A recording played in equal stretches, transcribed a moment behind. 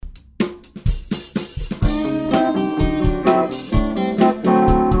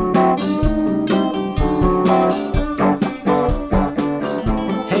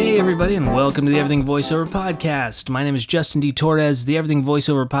Welcome to the Everything Voiceover Podcast. My name is Justin D. Torres. The Everything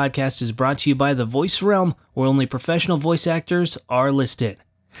Voiceover Podcast is brought to you by the Voice Realm, where only professional voice actors are listed.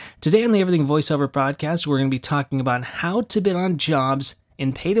 Today on the Everything Voiceover Podcast, we're going to be talking about how to bid on jobs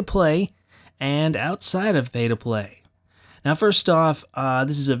in pay-to-play and outside of pay-to-play. Now, first off,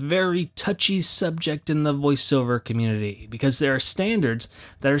 this is a very touchy subject in the voiceover community because there are standards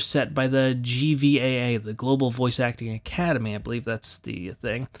that are set by the GVAA, the Global Voice Acting Academy. I believe that's the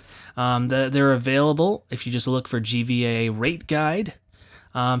thing. They're available if you just look for GVAA Rate Guide.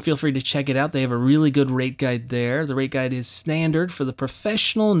 Feel free to check it out. They have a really good rate guide there. The rate guide is standard for the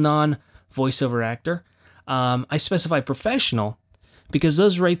professional non-voiceover actor. I specify professional because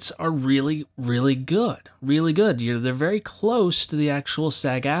those rates are really, really good. Really good. They're very close to the actual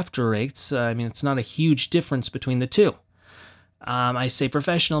SAG-AFTRA rates. It's not a huge difference between the two. I say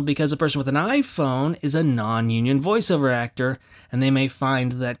professional because a person with an iPhone is a non-union voiceover actor, and they may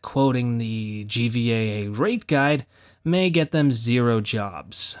find that quoting the GVAA rate guide may get them 0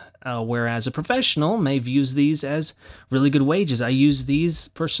 jobs, whereas a professional may view these as really good wages. I use these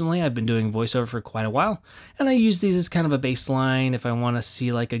personally. I've been doing voiceover for quite a while, and I use these as kind of a baseline if I want to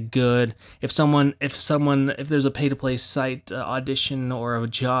see like a good, if there's a pay-to-play site audition or a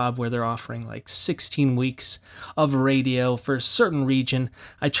job where they're offering like 16 weeks of radio for a certain region,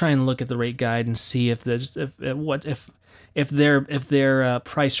 I try and look at the rate guide and see if their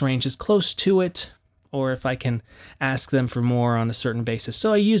price range is close to it, or if I can ask them for more on a certain basis.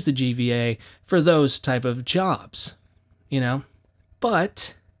 So I use the GVA for those type of jobs,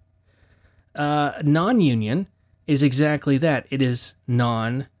 But non-union is exactly that. It is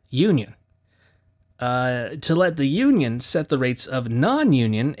non-union. To let the union set the rates of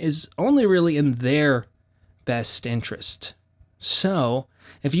non-union is only really in their best interest. So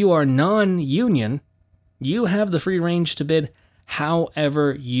if you are non-union, you have the free range to bid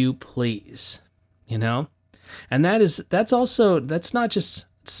however you please. And that's not just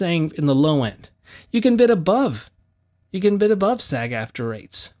saying in the low end. You can bid above SAG-AFTRA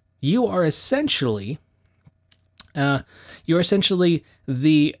rates. You are essentially the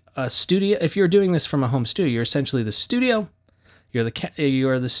studio. If you're doing this from a home studio, you're essentially the studio. You're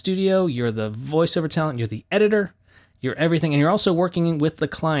the studio. You're the voiceover talent. You're the editor. You're everything, and you're also working with the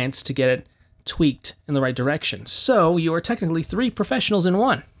clients to get it tweaked in the right direction. So you are technically 3 professionals in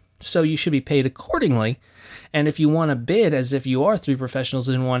one. So you should be paid accordingly. And if you want to bid as if you are 3 professionals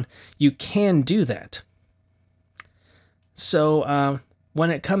in one, you can do that. So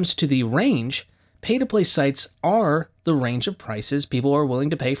when it comes to the range, pay-to-play sites are the range of prices people are willing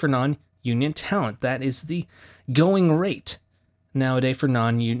to pay for non-union talent. That is the going rate nowadays for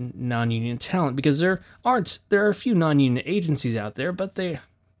non-union talent, because there are a few non-union agencies out there, but they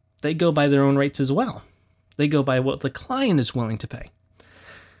go by their own rates as well. They go by what the client is willing to pay.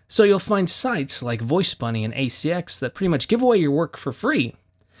 So you'll find sites like VoiceBunny and ACX that pretty much give away your work for free,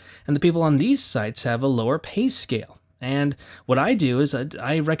 and the people on these sites have a lower pay scale. And what I do is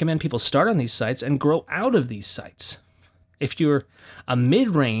I recommend people start on these sites and grow out of these sites. If you're a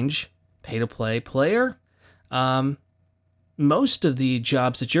mid-range pay-to-play player, most of the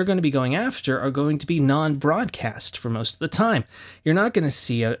jobs that you're going to be going after are going to be non-broadcast for most of the time. You're not going to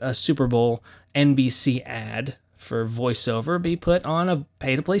see a Super Bowl NBC ad for voiceover be put on a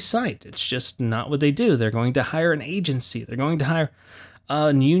pay-to-play site. It's just not what they do. They're going to hire an agency. They're going to hire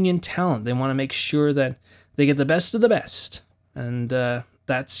union talent. They want to make sure that they get the best of the best. And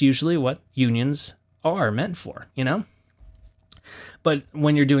that's usually what unions are meant for, But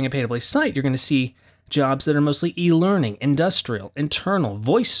when you're doing a pay-to-play site, you're going to see jobs that are mostly e-learning, industrial, internal,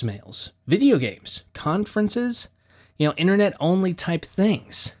 voicemails, video games, conferences, internet-only type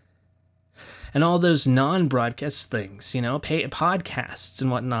things. And all those non-broadcast things, podcasts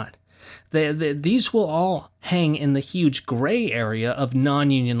and whatnot. These will all hang in the huge gray area of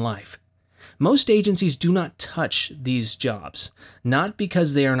non-union life. Most agencies do not touch these jobs, not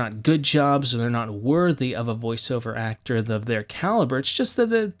because they are not good jobs or they're not worthy of a voiceover actor of their caliber. It's just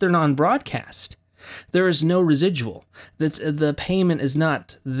that they're non-broadcast. There is no residual. The payment is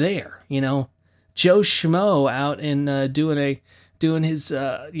not there. Joe Schmo out in doing his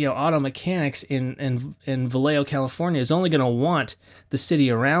auto mechanics in Vallejo, California, is only going to want the city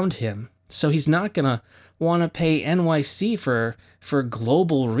around him. So he's not going to want to pay NYC for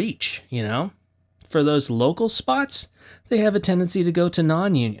global reach, For those local spots, they have a tendency to go to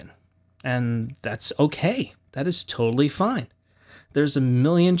non-union. And that's okay. That is totally fine. There's a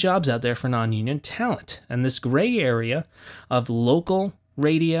million jobs out there for non-union talent. And this gray area of local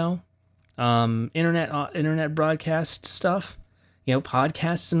radio, internet broadcast stuff,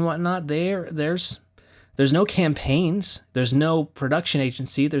 podcasts and whatnot, there's no campaigns, there's no production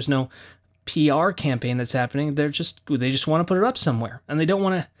agency, there's no PR campaign that's happening. They just want to put it up somewhere, and they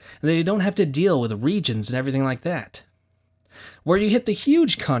don't have to deal with regions and everything like that. Where you hit the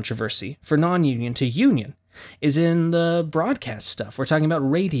huge controversy for non-union to union is in the broadcast stuff. We're talking about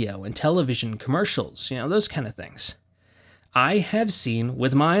radio and television commercials, those kind of things. I have seen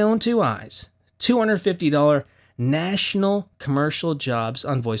with my own two eyes $250 national commercial jobs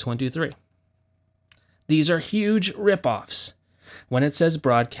on Voice 123. These are huge ripoffs. When it says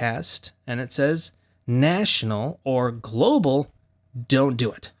broadcast and it says national or global, don't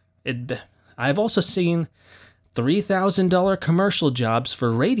do it. I've also seen $3,000 commercial jobs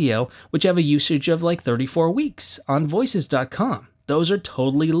for radio, which have a usage of like 34 weeks on voices.com. Those are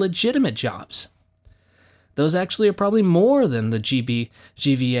totally legitimate jobs. Those actually are probably more than the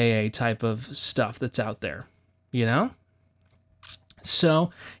GVAA type of stuff that's out there, So,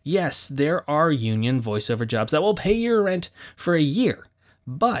 yes, there are union voiceover jobs that will pay your rent for a year,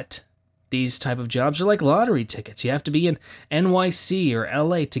 but these type of jobs are like lottery tickets. You have to be in NYC or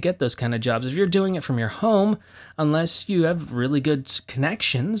LA to get those kind of jobs. If you're doing it from your home, unless you have really good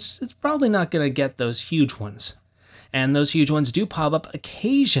connections, it's probably not going to get those huge ones. And those huge ones do pop up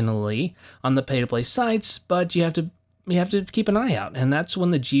occasionally on the pay-to-play sites, but you have to keep an eye out. And that's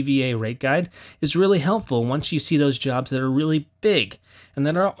when the GVAA Rate Guide is really helpful once you see those jobs that are really big and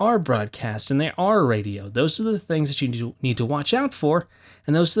that are broadcast and they are radio. Those are the things that you need to watch out for.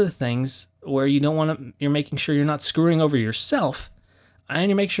 And those are the things where you're making sure you're not screwing over yourself, and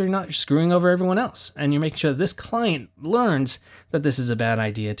you make sure you're not screwing over everyone else. And you're making sure that this client learns that this is a bad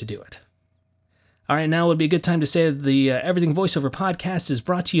idea to do it. All right, now would be a good time to say that the Everything Voiceover podcast is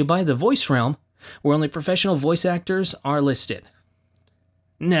brought to you by The Voice Realm, where only professional voice actors are listed.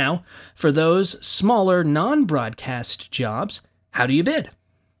 Now, for those smaller non-broadcast jobs, how do you bid?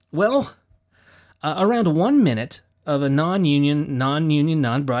 Well, around 1 minute of a non-union,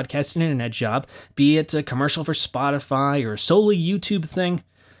 non-broadcast internet job, be it a commercial for Spotify or a solely YouTube thing,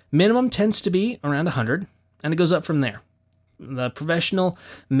 minimum tends to be around 100, and it goes up from there. The professional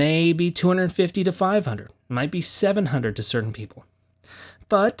may be 250 to 500, might be 700 to certain people.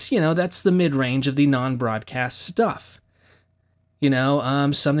 But, that's the mid-range of the non-broadcast stuff.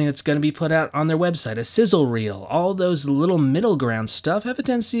 Something that's going to be put out on their website, a sizzle reel, all those little middle ground stuff have a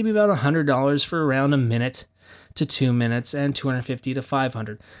tendency to be about $100 for around a minute to 2 minutes and 250 to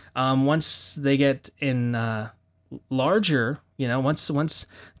 500. Once they get in larger, once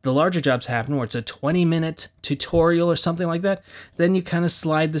the larger jobs happen where it's a 20-minute tutorial or something like that, then you kind of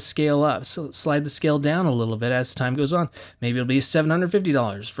slide the scale up, slide the scale down a little bit as time goes on. Maybe it'll be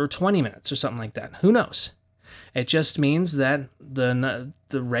 $750 for 20 minutes or something like that. Who knows? It just means that the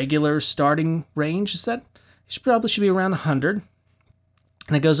regular starting range is that you probably should be around 100,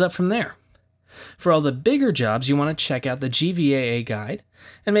 and it goes up from there. For all the bigger jobs, you want to check out the GVAA guide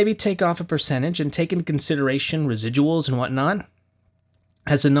and maybe take off a percentage and take into consideration residuals and whatnot.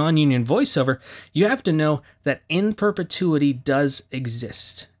 As a non-union voiceover, you have to know that in perpetuity does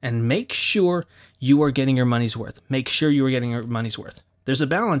exist, and make sure you are getting your money's worth. Make sure you are getting your money's worth. There's a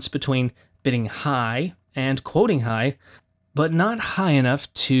balance between bidding high and quoting high, but not high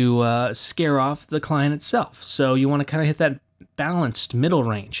enough to scare off the client itself. So you want to kind of hit that balanced middle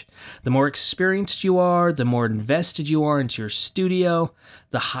range. The more experienced you are, the more invested you are into your studio,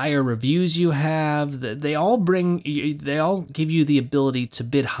 the higher reviews you have. They all give you the ability to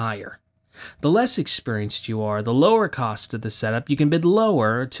bid higher. The less experienced you are, the lower cost of the setup, you can bid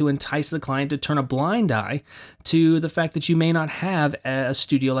lower to entice the client to turn a blind eye to the fact that you may not have a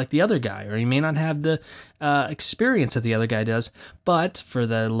studio like the other guy, or you may not have the experience that the other guy does, but for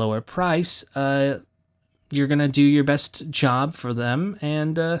the lower price, you're going to do your best job for them,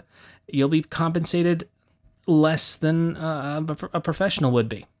 and you'll be compensated less than a professional would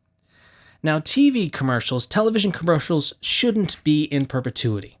be. Now, television commercials shouldn't be in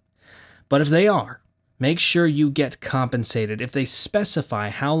perpetuity. But if they are, make sure you get compensated. If they specify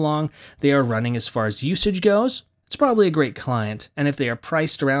how long they are running as far as usage goes, it's probably a great client. And if they are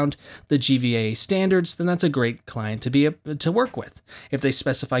priced around the GVAA standards, then that's a great client to work with. If they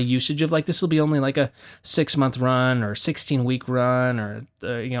specify usage of this will be only like a 6-month run or 16-week run or a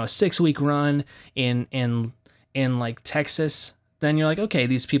 6-week run in like Texas, then you're like, okay,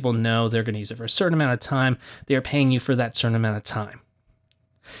 these people know they're going to use it for a certain amount of time. They are paying you for that certain amount of time.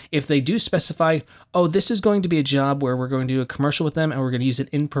 If they do specify, this is going to be a job where we're going to do a commercial with them and we're going to use it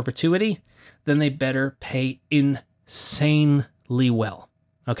in perpetuity, then they better pay insanely well,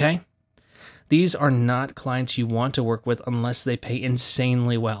 okay? These are not clients you want to work with unless they pay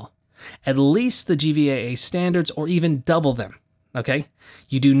insanely well. At least the GVAA standards, or even double them, okay?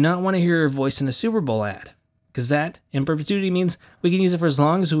 You do not want to hear your voice in a Super Bowl ad, because that, in perpetuity, means we can use it for as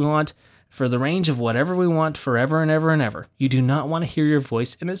long as we want, for the range of whatever we want forever and ever and ever. You do not want to hear your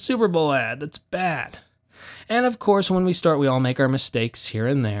voice in a Super Bowl ad. That's bad. And of course, when we start, we all make our mistakes here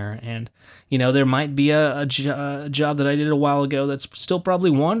and there. And, there might be a job that I did a while ago that's still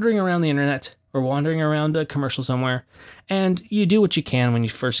probably wandering around the internet or wandering around a commercial somewhere. And you do what you can when you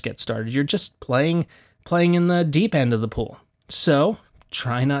first get started. You're just playing in the deep end of the pool. So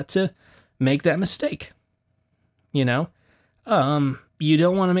try not to make that mistake. You don't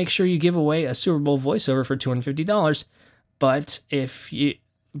want to make sure you give away a Super Bowl voiceover for $250. But if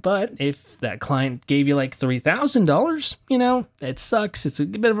that client gave you like $3,000, it sucks. It's a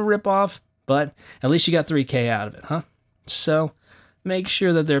bit of a ripoff, but at least you got $3,000 out of it, huh? So make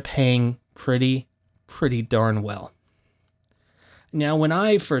sure that they're paying pretty darn well. Now, when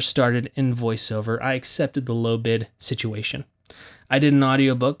I first started in voiceover, I accepted the low bid situation. I did an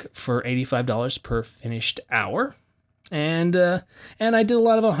audiobook for $85 per finished hour, and I did a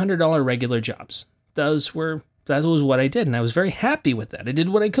lot of $100 regular jobs. That was what I did, and I was very happy with that. I did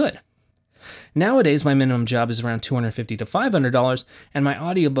what I could. Nowadays, my minimum job is around $250 to $500, and my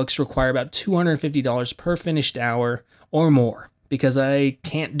audiobooks require about $250 per finished hour or more, because I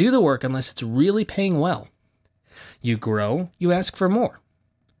can't do the work unless it's really paying well. You grow, you ask for more.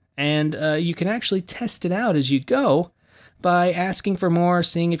 And you can actually test it out as you go by asking for more,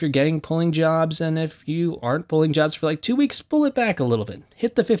 seeing if you're pulling jobs, and if you aren't pulling jobs for like 2 weeks, pull it back a little bit.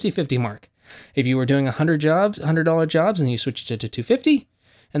 Hit the 50-50 mark. If you were doing $100 jobs, and you switched it to $250,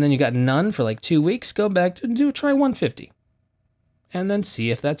 and then you got none for like 2 weeks, go back to try $150. And then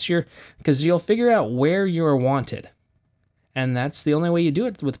see if that's because you'll figure out where you're wanted. And that's the only way you do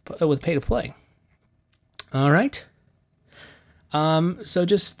it with pay to play. All right. So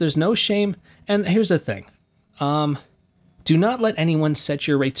there's no shame. And here's the thing. Do not let anyone set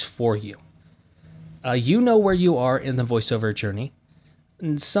your rates for you. You know where you are in the voiceover journey.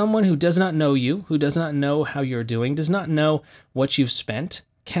 And someone who does not know you, who does not know how you're doing, does not know what you've spent,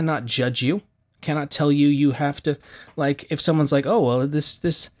 cannot judge you, cannot tell you have to, like, if someone's like, oh, well, this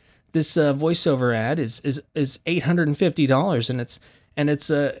voiceover ad is $850 and it's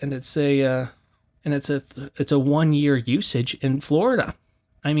a 1 year usage in Florida.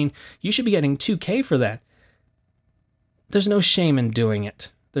 I mean, you should be getting $2,000 for that. There's no shame in doing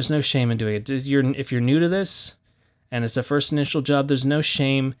it. If you're new to this and it's a first initial job, there's no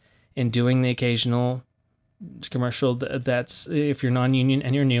shame in doing the occasional commercial. That's if you're non-union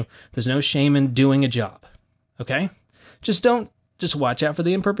and you're new, there's no shame in doing a job. Okay? Just watch out for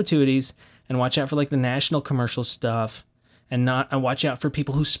the in perpetuities and watch out for like the national commercial stuff and watch out for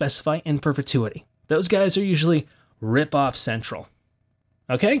people who specify in perpetuity. Those guys are usually rip-off central.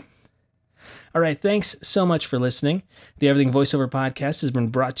 Okay? All right, thanks so much for listening. The Everything Voiceover podcast has been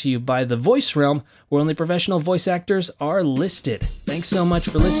brought to you by The Voice Realm, where only professional voice actors are listed. Thanks so much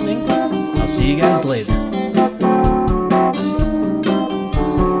for listening. I'll see you guys later.